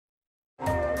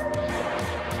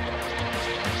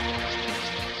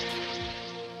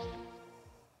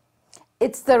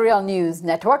It's the Real News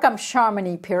Network. I'm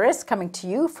Sharmini Pires coming to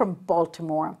you from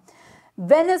Baltimore.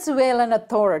 Venezuelan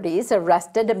authorities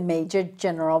arrested Major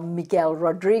General Miguel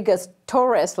Rodriguez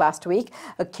Torres last week,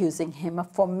 accusing him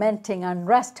of fomenting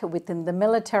unrest within the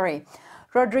military.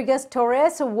 Rodriguez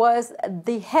Torres was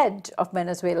the head of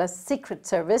Venezuela's Secret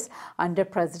Service under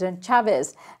President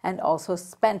Chavez and also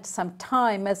spent some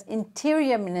time as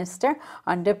Interior Minister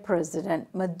under President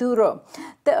Maduro.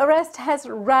 The arrest has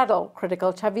rattled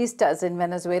critical Chavistas in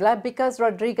Venezuela because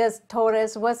Rodriguez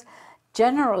Torres was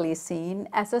generally seen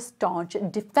as a staunch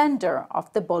defender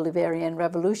of the Bolivarian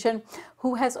revolution,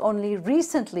 who has only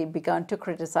recently begun to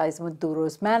criticize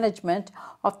Maduro's management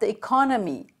of the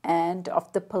economy and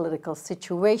of the political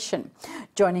situation.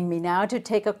 Joining me now to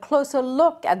take a closer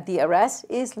look at the arrest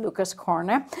is Lucas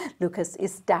Corner. Lucas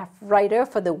is staff writer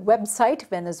for the website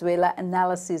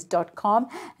venezuelaanalysis.com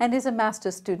and is a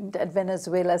master's student at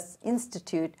Venezuela's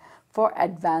Institute for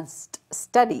Advanced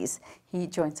Studies. He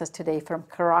joins us today from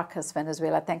Caracas,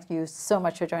 Venezuela. Thank you so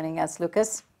much for joining us,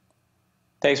 Lucas.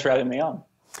 Thanks for having me on.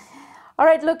 All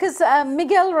right, Lucas,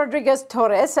 Miguel Rodriguez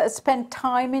Torres spent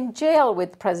time in jail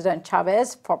with President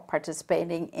Chavez for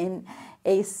participating in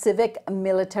a civic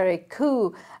military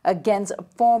coup against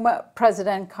former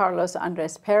President Carlos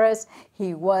Andres Perez.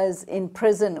 He was in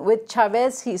prison with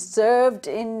Chavez. He served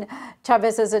in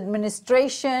Chavez's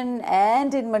administration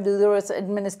and in Maduro's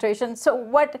administration. So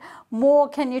what more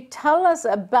can you tell us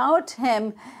about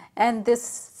him and this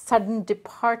sudden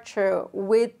departure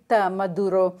with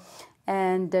Maduro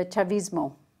and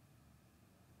Chavismo?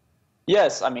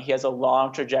 Yes, I mean, he has a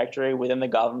long trajectory within the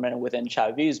government and within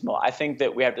Chavismo. I think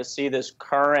that we have to see this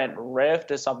current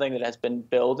rift as something that has been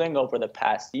building over the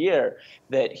past year,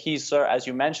 that he, as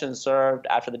you mentioned, served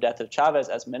after the death of Chavez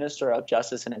as Minister of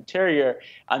Justice and Interior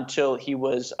until he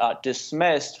was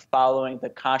dismissed following the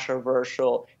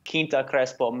controversial Quinta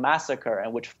Crespo massacre,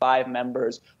 in which 5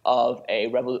 members of a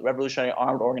revolutionary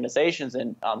armed organizations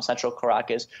in central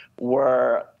Caracas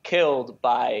were killed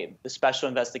by the Special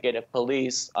Investigative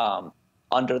Police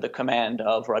under the command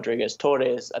of Rodriguez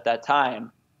Torres at that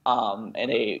time,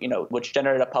 which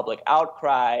generated a public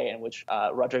outcry in which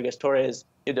Rodriguez Torres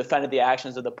defended the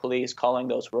actions of the police, calling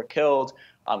those who were killed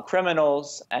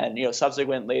criminals, and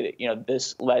subsequently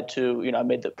this led to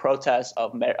amid the protests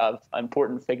of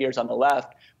important figures on the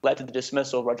left, led to the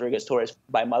dismissal of Rodriguez Torres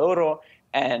by Maduro,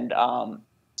 and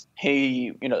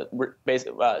he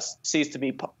basically ceased to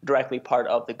be directly part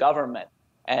of the government,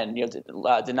 and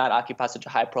did not occupy such a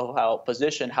high-profile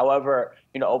position. However,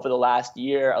 over the last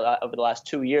year, over the last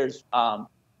 2 years,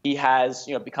 he has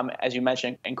become, as you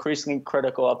mentioned, increasingly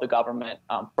critical of the government.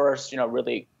 First,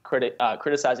 really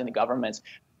criticizing the government's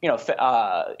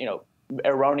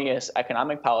erroneous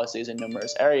economic policies in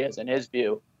numerous areas, in his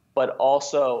view, but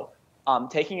also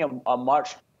taking a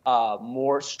much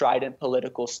more strident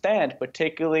political stand,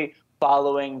 particularly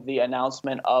following the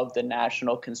announcement of the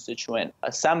National Constituent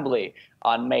Assembly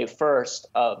on May 1st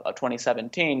of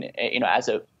 2017, as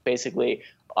a basically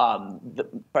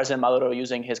President Maduro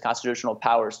using his constitutional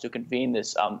powers to convene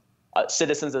this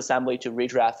Citizens Assembly to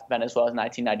redraft Venezuela's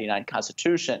 1999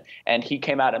 Constitution. And he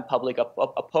came out in public,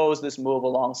 opposed this move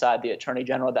alongside the Attorney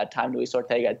General at that time, Luis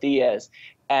Ortega Diaz,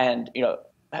 and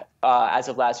as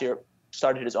of last year,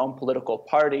 started his own political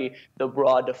party, the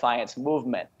Broad Defiance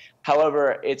Movement.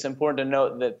 However, it's important to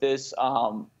note that this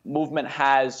movement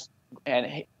has,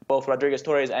 and both Rodriguez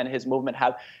Torres and his movement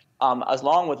have,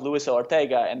 along with Luis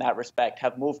Ortega in that respect,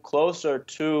 have moved closer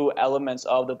to elements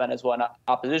of the Venezuelan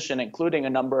opposition, including a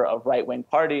number of right-wing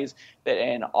parties. That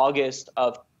in August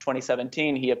of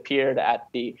 2017, he appeared at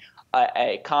a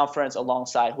conference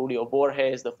alongside Julio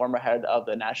Borges, the former head of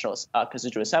the National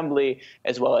Constituent Assembly,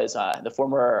 as well as the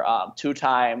former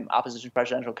 2-time opposition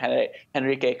presidential candidate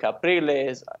Enrique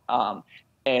Capriles,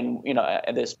 and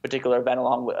at this particular event,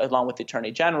 along with the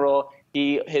Attorney General.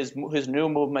 His new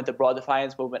movement, the Broad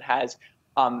Defiance Movement, has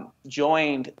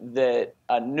joined the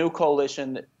new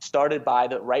coalition started by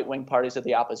the right-wing parties of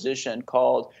the opposition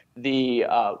called the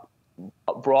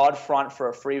Broad Front for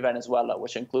a Free Venezuela,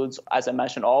 which includes, as I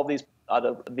mentioned, all of these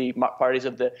the parties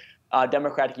of the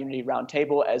Democratic Unity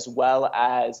Roundtable, as well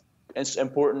as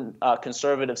important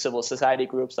conservative civil society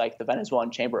groups like the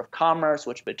Venezuelan Chamber of Commerce,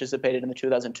 which participated in the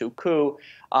 2002 coup,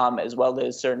 as well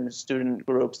as certain student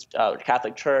groups,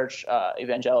 Catholic Church,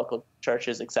 evangelical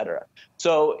churches, etc.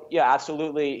 So, yeah,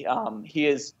 absolutely, he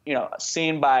is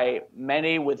seen by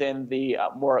many within the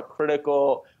more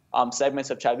critical segments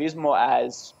of Chavismo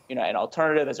as an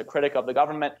alternative, as a critic of the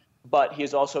government, but he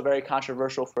is also a very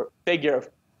controversial figure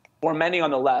for many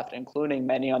on the left, including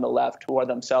many on the left who are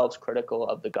themselves critical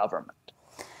of the government.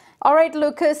 All right,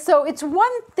 Lucas. So it's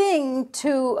one thing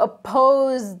to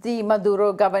oppose the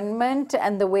Maduro government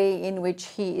and the way in which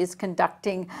he is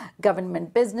conducting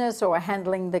government business or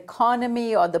handling the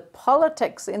economy or the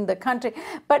politics in the country.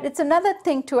 But it's another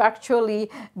thing to actually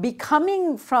be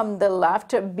coming from the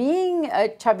left, being a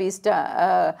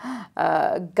Chavista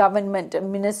government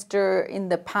minister in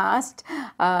the past,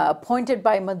 appointed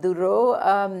by Maduro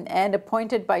and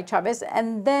appointed by Chavez,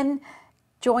 and then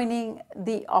joining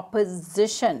the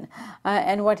opposition.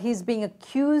 And what he's being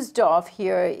accused of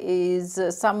here is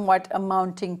somewhat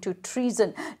amounting to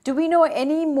treason. Do we know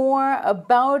any more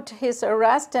about his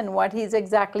arrest and what he's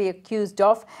exactly accused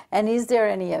of? And is there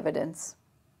any evidence?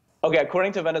 Okay,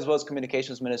 according to Venezuela's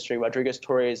communications ministry, Rodriguez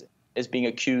Torres is being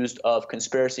accused of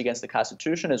conspiracy against the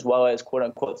Constitution, as well as, quote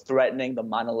unquote, threatening the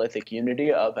monolithic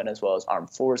unity of Venezuela's armed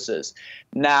forces.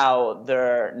 Now,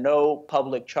 no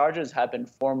public charges have been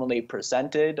formally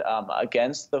presented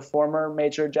against the former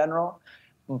Major General,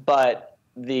 but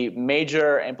the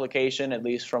major implication, at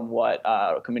least from what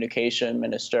Communication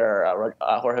Minister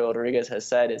Jorge Rodriguez has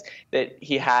said, is that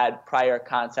he had prior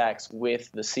contacts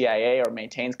with the CIA or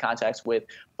maintains contacts with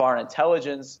foreign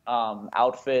intelligence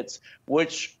outfits,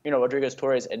 which Rodriguez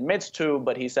Torres admits to,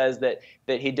 but he says that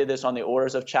he did this on the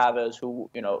orders of Chavez, who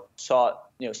saw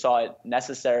it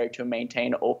necessary to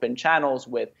maintain open channels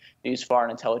with these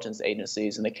foreign intelligence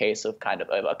agencies in the case of kind of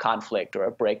a conflict or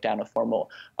a breakdown of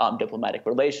formal diplomatic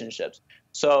relationships.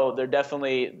 So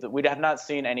we have not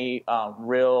seen any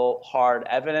real hard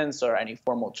evidence or any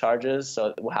formal charges.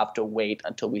 So we'll have to wait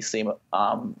until we see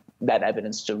that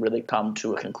evidence to really come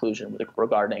to a conclusion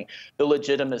regarding the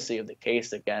legitimacy of the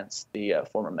case against the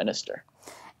former minister.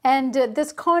 And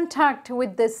this contact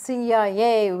with the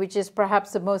CIA, which is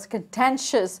perhaps the most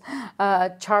contentious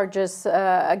charges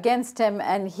against him,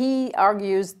 and he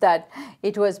argues that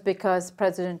it was because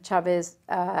President Chavez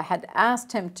had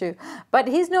asked him to. But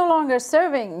he's no longer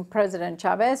serving President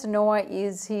Chavez, nor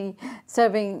is he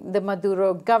serving the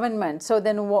Maduro government. So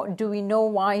then do we know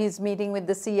why he's meeting with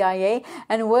the CIA?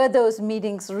 And were those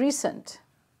meetings recent?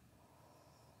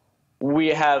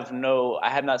 I have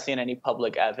not seen any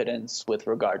public evidence with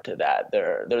regard to that.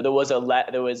 There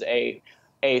was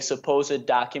a supposed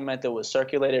document that was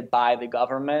circulated by the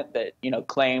government that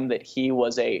claimed that he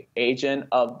was an agent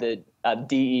of the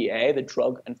DEA, the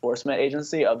Drug Enforcement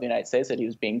Agency of the United States, that he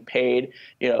was being paid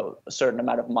a certain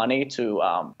amount of money to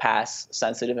pass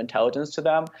sensitive intelligence to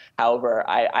them. However,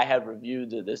 I have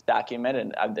reviewed this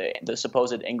document and the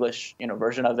supposed English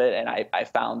version of it, and I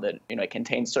found that it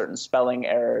contains certain spelling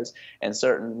errors and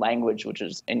certain language which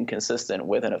is inconsistent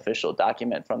with an official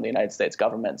document from the United States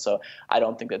government. So I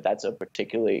don't think that that's a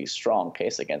particularly strong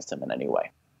case against him in any way.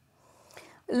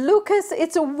 Lucas,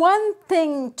 it's one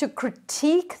thing to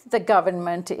critique the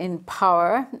government in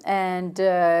power, and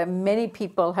many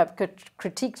people have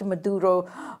critiqued Maduro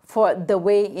for the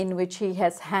way in which he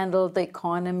has handled the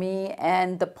economy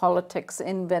and the politics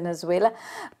in Venezuela.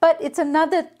 But it's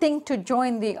another thing to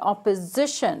join the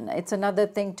opposition. It's another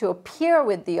thing to appear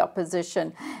with the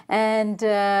opposition. And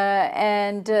there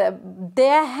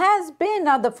has been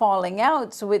other falling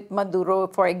outs with Maduro.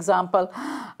 For example,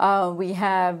 we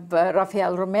have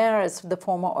Rafael Ramirez, the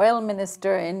former oil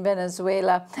minister in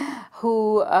Venezuela,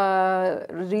 who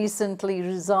recently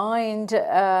resigned,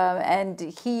 and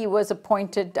he was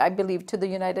appointed, I believe, to the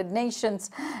United Nations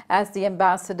as the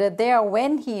ambassador there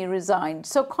when he resigned.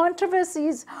 So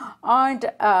controversies aren't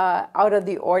out of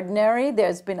the ordinary.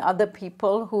 There's been other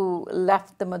people who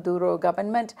left the Maduro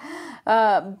government.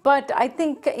 But I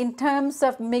think in terms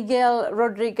of Miguel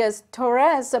Rodriguez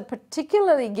Torres,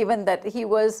 particularly given that he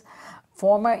was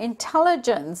former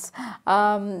intelligence,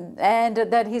 and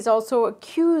that he's also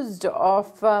accused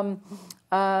of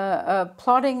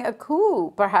plotting a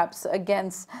coup, perhaps,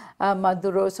 against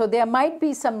Maduro. So there might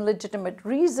be some legitimate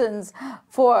reasons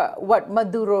for what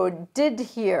Maduro did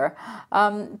here.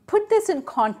 Put this in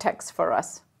context for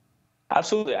us.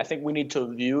 Absolutely. I think we need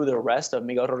to view the arrest of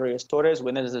Miguel Rodriguez Torres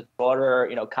within this broader,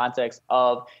 context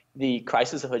of the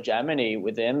crisis of hegemony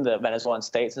within the Venezuelan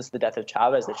state since the death of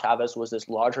Chavez. That Chavez was this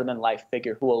larger-than-life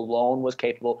figure who alone was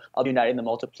capable of uniting the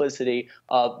multiplicity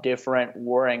of different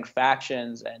warring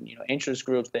factions and interest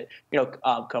groups that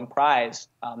comprise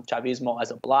Chavismo as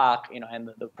a bloc, and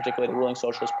particularly the ruling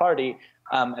Socialist Party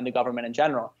and the government in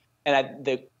general. And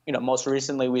most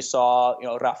recently we saw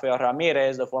Rafael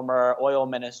Ramirez, the former oil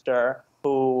minister,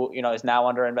 who is now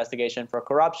under investigation for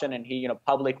corruption, and he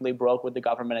publicly broke with the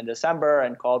government in December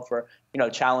and called for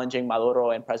challenging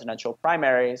Maduro in presidential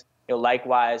primaries.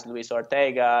 Likewise, Luis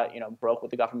Ortega broke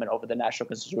with the government over the National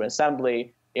Constituent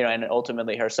Assembly, and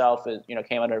ultimately herself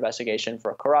came under investigation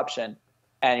for corruption.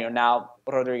 and now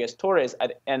Rodriguez Torres.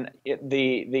 And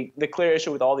the clear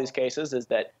issue with all these cases is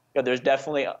that there's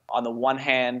definitely, on the one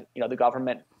hand, the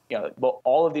government,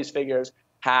 all of these figures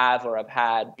have or have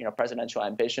had presidential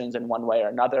ambitions in one way or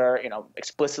another.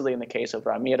 Explicitly in the case of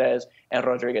Ramirez and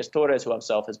Rodriguez Torres, who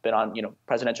himself has been on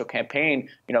presidential campaign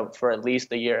for at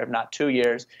least a year, if not 2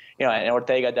 years. And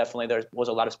Ortega, definitely there was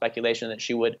a lot of speculation that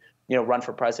she would run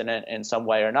for president in some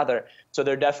way or another. So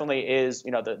there definitely is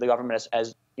the government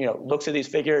as looks at these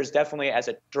figures definitely as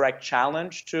a direct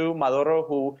challenge to Maduro,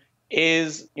 who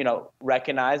is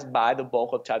recognized by the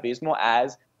bulk of Chavismo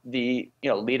as the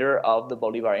leader of the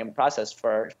Bolivarian process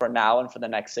for now and for the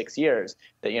next 6 years,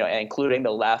 that including the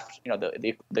left,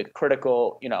 the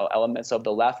critical elements of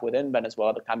the left within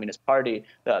Venezuela, the Communist Party,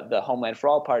 the Homeland for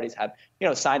All parties have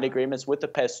signed agreements with the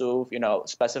PSUV,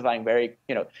 specifying very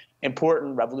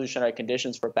important revolutionary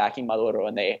conditions for backing Maduro,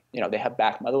 and they have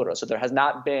backed Maduro. So there has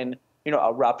not been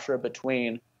a rupture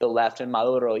between the left and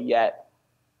Maduro yet.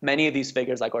 Many of these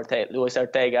figures, like Luis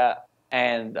Ortega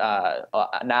and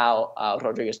now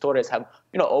Rodriguez Torres, have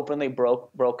openly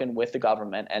broken with the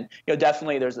government. And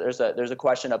definitely there's a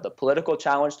question of the political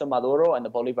challenge to Maduro and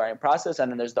the Bolivarian process,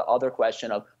 and then there's the other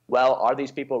question of, well, are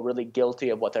these people really guilty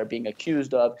of what they're being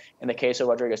accused of? In the case of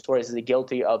Rodriguez Torres, is he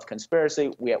guilty of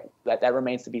conspiracy? That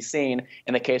remains to be seen.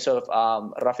 In the case of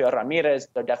Rafael Ramirez,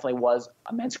 there definitely was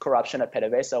immense corruption at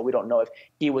PDVSA. We don't know if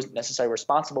he was necessarily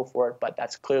responsible for it, but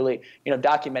that's clearly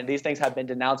documented. These things have been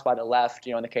denounced by the left.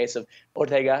 In the case of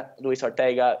Luis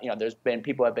Ortega, there's been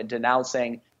people have been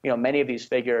denouncing many of these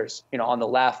figures on the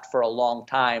left for a long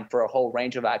time for a whole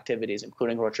range of activities,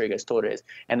 including Rodriguez Torres,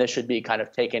 and this should be kind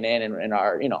of taken in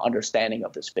our understanding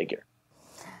of this figure.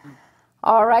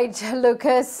 All right,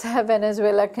 Lucas,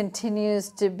 Venezuela continues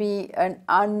to be an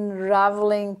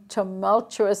unraveling,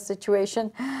 tumultuous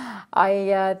situation.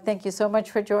 I thank you so much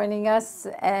for joining us,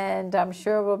 and I'm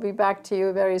sure we'll be back to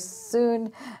you very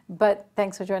soon, but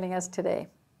thanks for joining us today.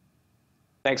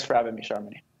 Thanks for having me,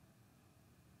 Sharmini.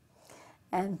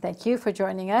 And thank you for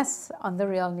joining us on the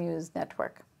Real News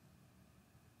Network.